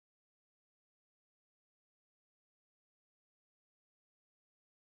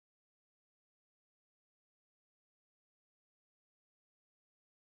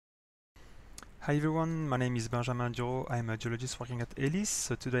Hi everyone, my name is Benjamin Duro. I'm a geologist working at Eliis.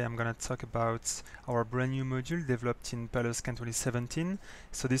 So today I'm going to talk about our brand new module developed in PaleoScan 2017.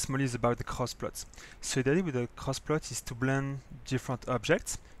 So this module is about the crossplots. So the idea with the crossplot is to blend different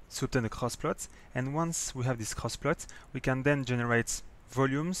objects to obtain a crossplot. And once we have this crossplot, we can then generate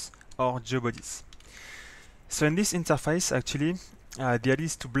volumes or geobodies. So in this interface, actually, the idea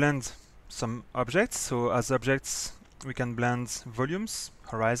is to blend some objects. So as objects, we can blend volumes,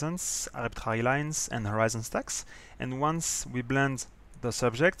 horizons, arbitrary lines, and horizon stacks. And once we blend those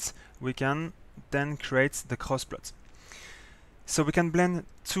objects, we can then create the crossplot. So we can blend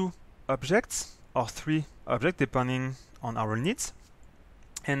 2 objects or 3 objects depending on our needs.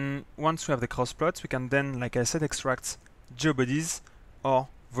 And once we have the crossplot, we can then, like I said, extract geobodies or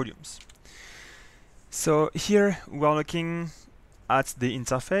volumes. So here we are looking at the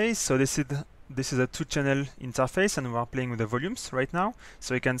interface. So this is a 2-channel interface, and we are playing with the volumes right now.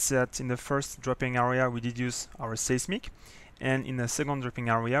 So you can see that in the first dropping area we did use our seismic, and in the second dropping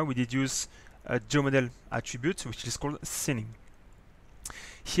area we did use a geomodel attribute which is called thinning.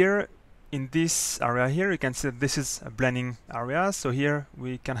 Here in this area here you can see that this is a blending area. So here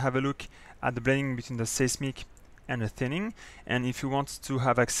we can have a look at the blending between the seismic and the thinning, and if you want to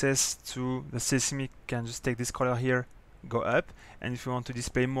have access to the seismic, you can just take this color here, go up, and if you want to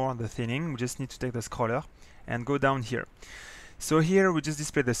display more the thinning, we just need to take the scroller and go down here. So here we just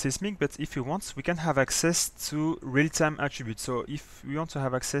display the seismic, but if you want, we can have access to real-time attributes. So if we want to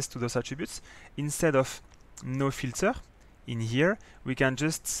have access to those attributes, instead of no filter in here, we can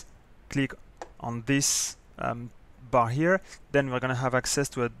just click on this bar here. Then we're going to have access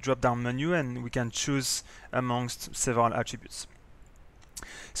to a drop-down menu, and we can choose amongst several attributes.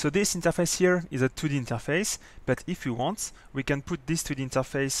 So this interface here is a 2D interface, but if you want, we can put this 2D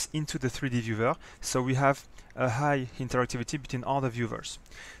interface into the 3D viewer, so we have a high interactivity between all the viewers.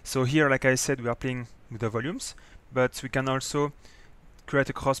 So here, like I said, we are playing with the volumes, but we can also create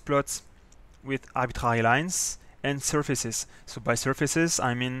a crossplot with arbitrary lines and surfaces. So by surfaces,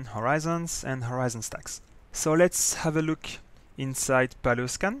 I mean horizons and horizon stacks. So let's have a look inside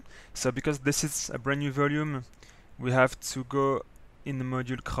PaleoScan. So because this is a brand new volume, we have to go in the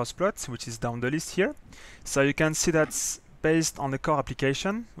module crossplot, which is down the list here. So you can see that based on the core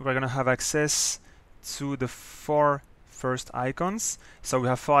application, we're going to have access to the 4 first icons. So we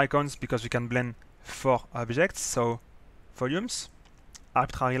have 4 icons because we can blend 4 objects. So volumes,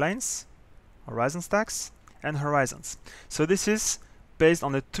 arbitrary lines, horizon stacks, and horizons. So this is based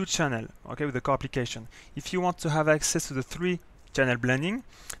on the 2-channel, okay, with the core application. If you want to have access to the 3-channel blending,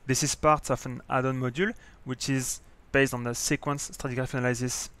 this is part of an add-on module, which is based on the sequence stratigraphic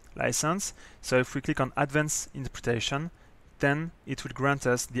analysis license. So if we click on advanced interpretation, then it will grant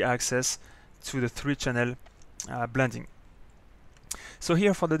us the access to the 3-channel blending. So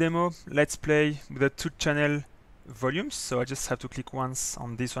here for the demo, let's play with the 2-channel volumes. So I just have to click once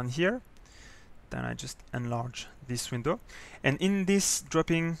on this one here. Then I just enlarge this window. And in these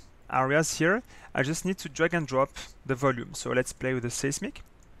dropping areas here, I just need to drag and drop the volume. So let's play with the seismic.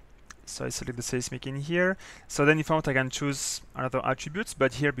 So I select the seismic in here. So then if I want, I can choose another attributes,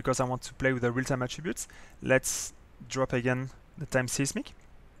 but here, because I want to play with the real-time attributes, let's drop again the time seismic.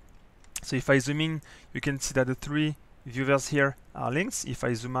 So if I zoom in, you can see that the 3 viewers here are linked. If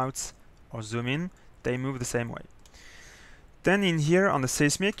I zoom out or zoom in, they move the same way. Then in here on the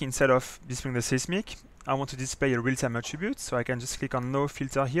seismic, instead of displaying the seismic, I want to display a real-time attribute. So I can just click on no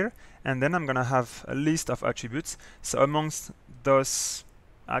filter here, and then I'm gonna have a list of attributes. So amongst those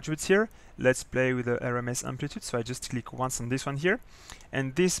attributes here, let's play with the RMS amplitude. So I just click once on this one here,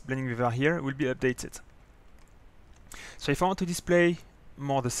 and this blending viewer here will be updated. So if I want to display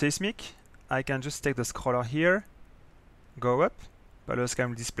more the seismic, I can just take the scroller here, go up, PaleoScan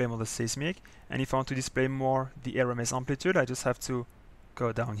will display more the seismic, and if I want to display more the RMS amplitude, I just have to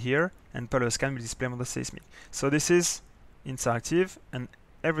go down here, and PaleoScan will display more the seismic. So this is interactive, and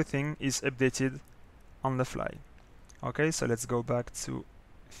everything is updated on the fly. Okay, so let's go back to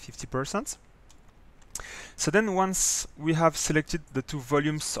 50%. So then once we have selected the 2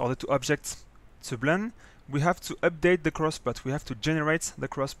 volumes or the 2 objects to blend, we have to update the crossplot. We have to generate the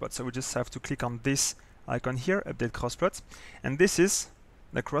crossplot. So we just have to click on this icon here, update crossplot, and this is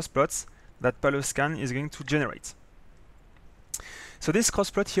the crossplot that PaleoScan is going to generate. So this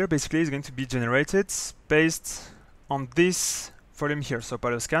crossplot here basically is going to be generated based on this volume here. So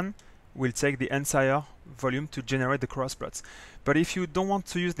PaleoScan will take the entire volume to generate the crossplots. But if you don't want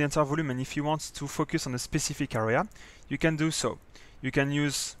to use the entire volume, and if you want to focus on a specific area, you can do so. You can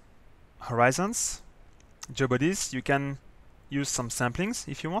use horizons, geobodies, you can use some samplings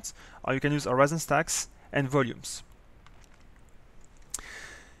if you want, or you can use horizon stacks and volumes.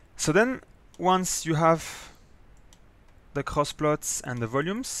 So then once you have the cross plots and the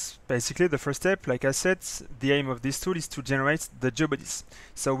volumes, basically the first step, like I said, the aim of this tool is to generate the geobodies.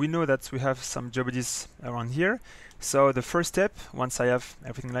 So we know that we have some geobodies around here. So the first step, once I have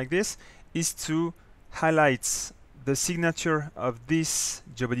everything like this, is to highlight the signature of this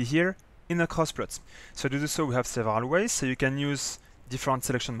geobody here in a cross plot. So to do so, we have several ways. So you can use different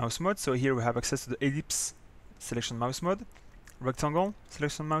selection mouse modes. So here we have access to the ellipse selection mouse mode, rectangle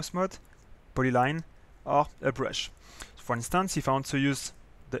selection mouse mode, polyline, or a brush. For instance, if I want to use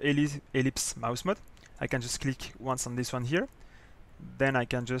the ellipse mouse mode, I can just click once on this one here. Then I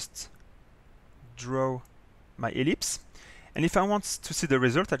can just draw my ellipse. And if I want to see the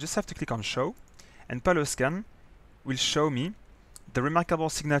result, I just have to click on Show. And PaleoScan will show me the remarkable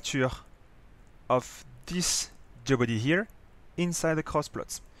signature of this geobody here inside the cross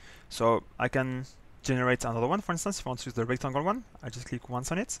plots. So I can generate another one. For instance, if I want to use the rectangle one, I just click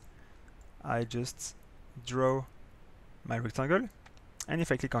once on it. I just draw my rectangle, and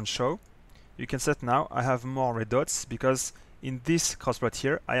if I click on Show, you can see that now I have more red dots because in this cross plot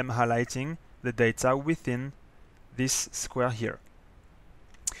here I am highlighting the data within this square here.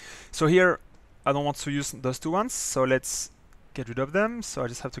 So here I don't want to use those two ones, so let's get rid of them. So I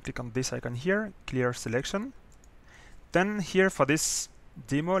just have to click on this icon here, clear selection. Then here for this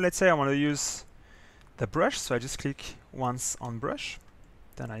demo, let's say I want to use the brush, so I just click once on brush,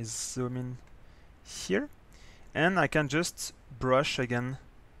 then I zoom in here, and I can just brush again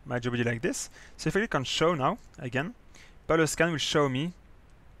my geobody like this. So if I click on Show now, again, PaleoScan will show me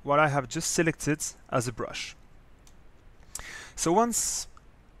what I have just selected as a brush. So once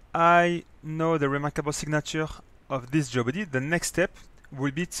I know the remarkable signature of this geobody, the next step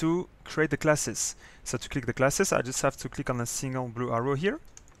will be to create the classes. So to click the classes, I just have to click on a single blue arrow here.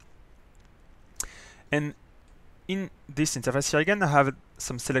 And in this interface here again, I have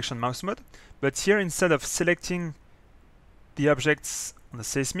some selection mouse mode, but here instead of selecting the objects on the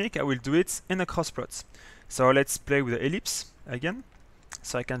seismic, I will do it in a cross plot. So let's play with the ellipse again.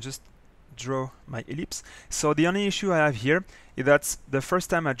 So I can just draw my ellipse. So the only issue I have here is that the first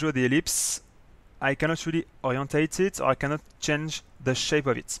time I draw the ellipse, I cannot really orientate it, or I cannot change the shape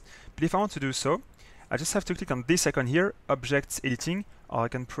of it. But if I want to do so, I just have to click on this icon here, Object Editing, or I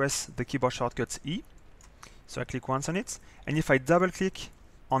can press the keyboard shortcut E. So I click once on it, and if I double click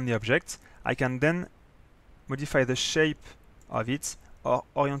on the object, I can then modify the shape of it or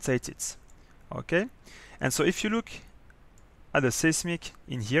orientate it. Okay? And so if you look at the seismic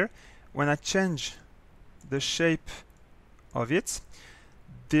in here, when I change the shape of it,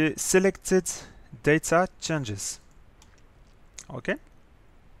 the selected data changes. Okay?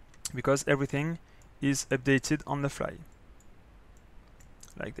 Because everything is updated on the fly.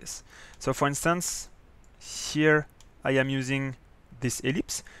 Like this. So for instance, here I am using this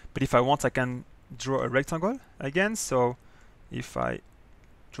ellipse, but if I want, I can draw a rectangle again. So if I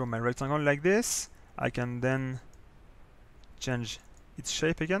draw my rectangle like this, I can then change its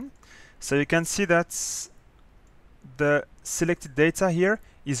shape again. So you can see that the selected data here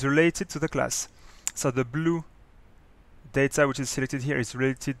is related to the class. So the blue data which is selected here is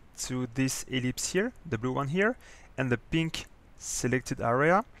related to this ellipse here, the blue one here, and the pink selected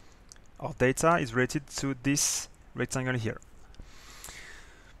area or data is related to this rectangle here.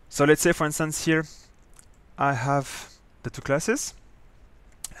 So let's say for instance here I have the two classes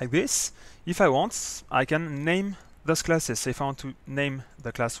like this. If I want, I can name those classes. So if I want to name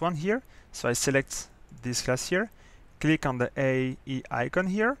the class 1 here, so I select this class here, click on the AE icon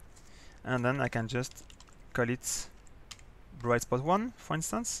here, and then I can just call it bright spot 1, for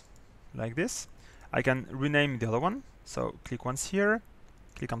instance, like this. I can rename the other one, so click once here,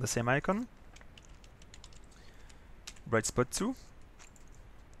 click on the same icon, bright spot 2.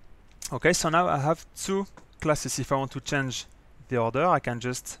 Okay, so now I have two classes. If I want to change the order, I can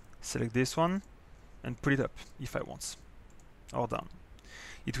just select this one and put it up if I want, or down.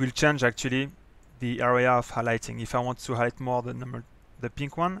 It will change actually the area of highlighting. If I want to highlight more the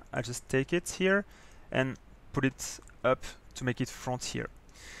pink one, I just take it here and put it up to make it front here.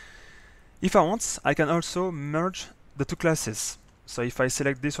 If I want, I can also merge the two classes. So if I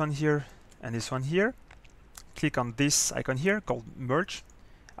select this one here and this one here, click on this icon here called merge,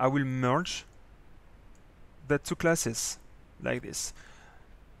 I will merge the two classes like this.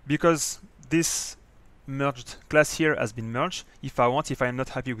 Because this merged class here has been merged, if I want, if I'm not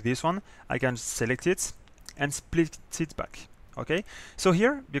happy with this one, I can just select it and split it back. Okay, so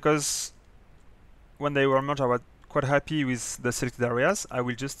here, because when they were merged I was quite happy with the selected areas, I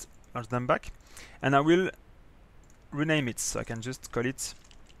will just merge them back and I will rename it. So I can just call it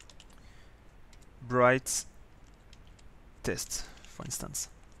bright test, for instance.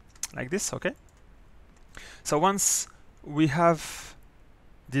 like this. Okay. So once we have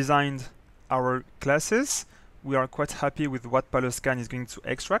designed our classes, we are quite happy with what PaleoScan is going to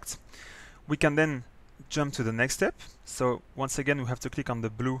extract. We can then jump to the next step. So once again, we have to click on the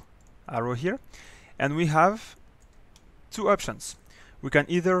blue arrow here, and we have two options. We can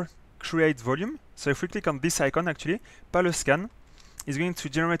either create volume. So if we click on this icon, actually, PaleoScan is going to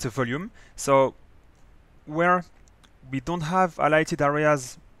generate a volume. So where we don't have highlighted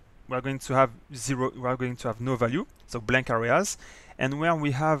areas, we are going to have zero, we are going to have no value, so blank areas. And where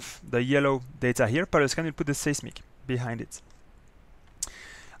we have the yellow data here, PaleoScan will put the seismic behind it.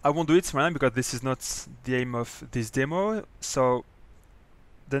 I won't do it right now because this is not the aim of this demo. So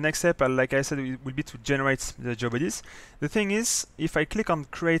the next step, like I said, will be to generate the geobodies. The thing is, if I click on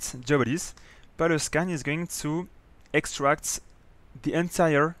create geobodies, PaleoScan is going to extract the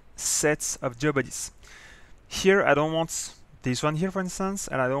entire set of geobodies. Here, I don't want this one here, for instance,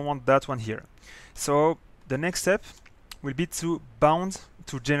 and I don't want that one here. So the next step will be to bound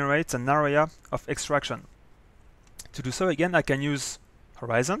to generate an area of extraction. To do so, again, I can use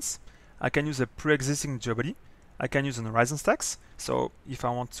horizons. I can use a pre-existing geobody. I can use an horizon stacks. So if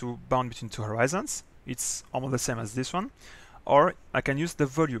I want to bound between two horizons, it's almost the same as this one. Or I can use the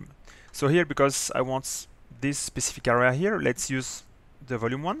volume. So here, because I want this specific area here, let's use the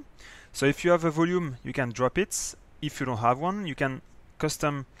volume one. So if you have a volume, you can drop it. If you don't have one, you can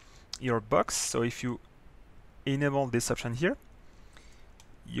custom your box. So if you enable this option here,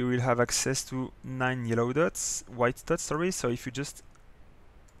 you will have access to 9 yellow dots, white dots, sorry. So if you just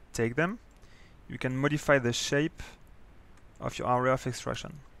take them, you can modify the shape of your area of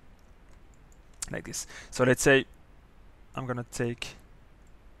extraction like this. So let's say I'm gonna take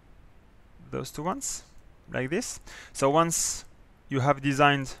those two ones like this. So once you have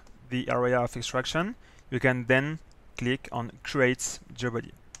designed the area of extraction, you can then click on create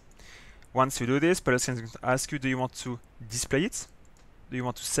geobody. Once you do this, PaleoScan is going to ask you, do you want to display it? Do you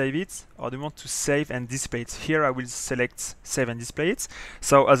want to save it? Or do you want to save and display it? Here I will select save and display it.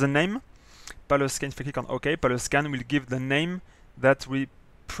 So as a name, PaleoScan, if I click on OK, PaleoScan will give the name that we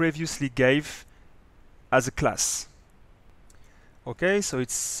previously gave as a class. Okay, so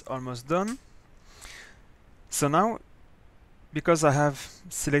it's almost done. So now, because I have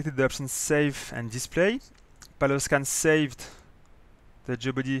selected the option save and display, PaleoScan saved the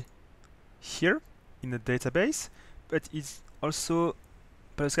geobody here in the database, but it's also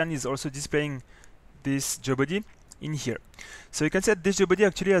PaleoScan is also displaying this geobody in here. So you can see that this geobody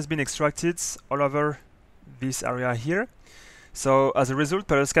actually has been extracted all over this area here. So as a result,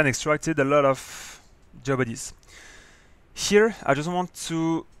 PaleoScan extracted a lot of geobodies. Here, I just want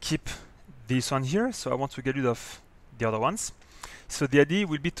to keep this one here, so I want to get rid of the other ones. So the idea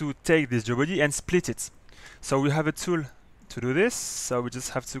will be to take this geobody and split it. So we have a tool to do this. So we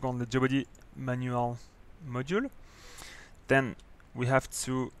just have to go on the geobody manual module. Then we have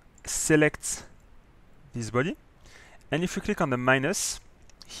to select this body. And if we click on the minus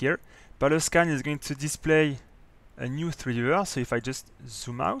here, PaleoScan is going to display a new 3D viewer. So if I just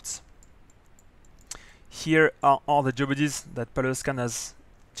zoom out, here are all the geobodies that PaleoScan has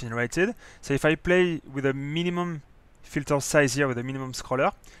generated. So if I play with a minimum filter size here with a minimum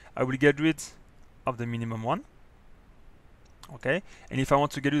scroller, I will get rid of the minimum one. Okay, and if I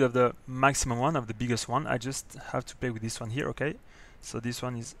want to get rid of the maximum one, of the biggest one, I just have to play with this one here. Okay, so this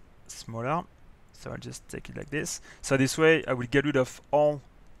one is smaller, so I'll just take it like this. So this way I will get rid of all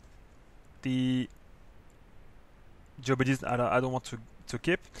the geobodies I don't want to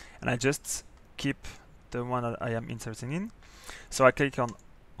keep, and I just keep the one that I am interested in. So I click on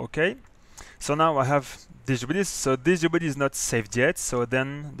OK. So now I have this geobody. So this geobody is not saved yet. So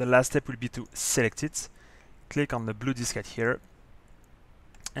then the last step will be to select it. Click on the blue diskette here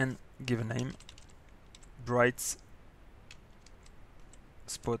and give a name, bright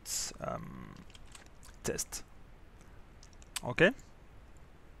spots test. Okay.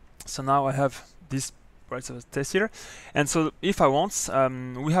 So now I have this bright spots test here. And so if I want,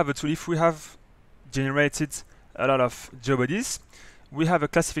 we have a tool. If we have generated a lot of geobodies, we have a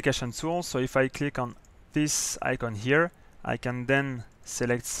classification tool. So if I click on this icon here, I can then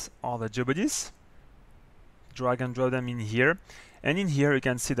select all the geobodies, drag and drop them in here, and in here you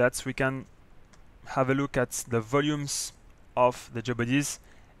can see that we can have a look at the volumes of the geobodies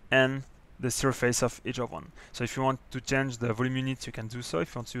and the surface of each of one. So if you want to change the volume unit, you can do so.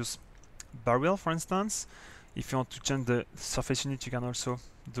 If you want to use barrel, for instance, if you want to change the surface unit, you can also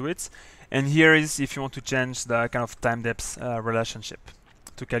do it. And here is if you want to change the kind of time depth relationship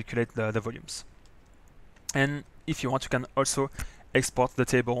to calculate the volumes. And if you want, you can also export the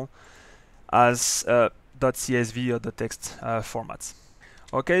table as .csv or the text format.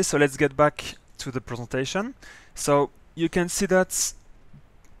 Okay, so let's get back to the presentation. So you can see that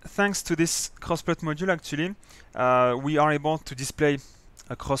thanks to this crossplot module, actually, we are able to display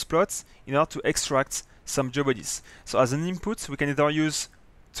a crossplot in order to extract some geobodies. So as an input, we can either use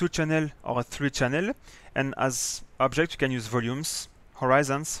 2-channel or a 3-channel, and as object, you can use volumes,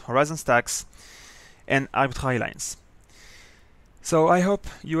 horizons, horizon stacks, and arbitrary lines. So I hope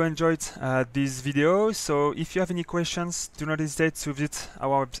you enjoyed this video. So if you have any questions, do not hesitate to visit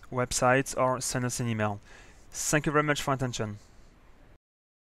our website or send us an email. Thank you very much for attention.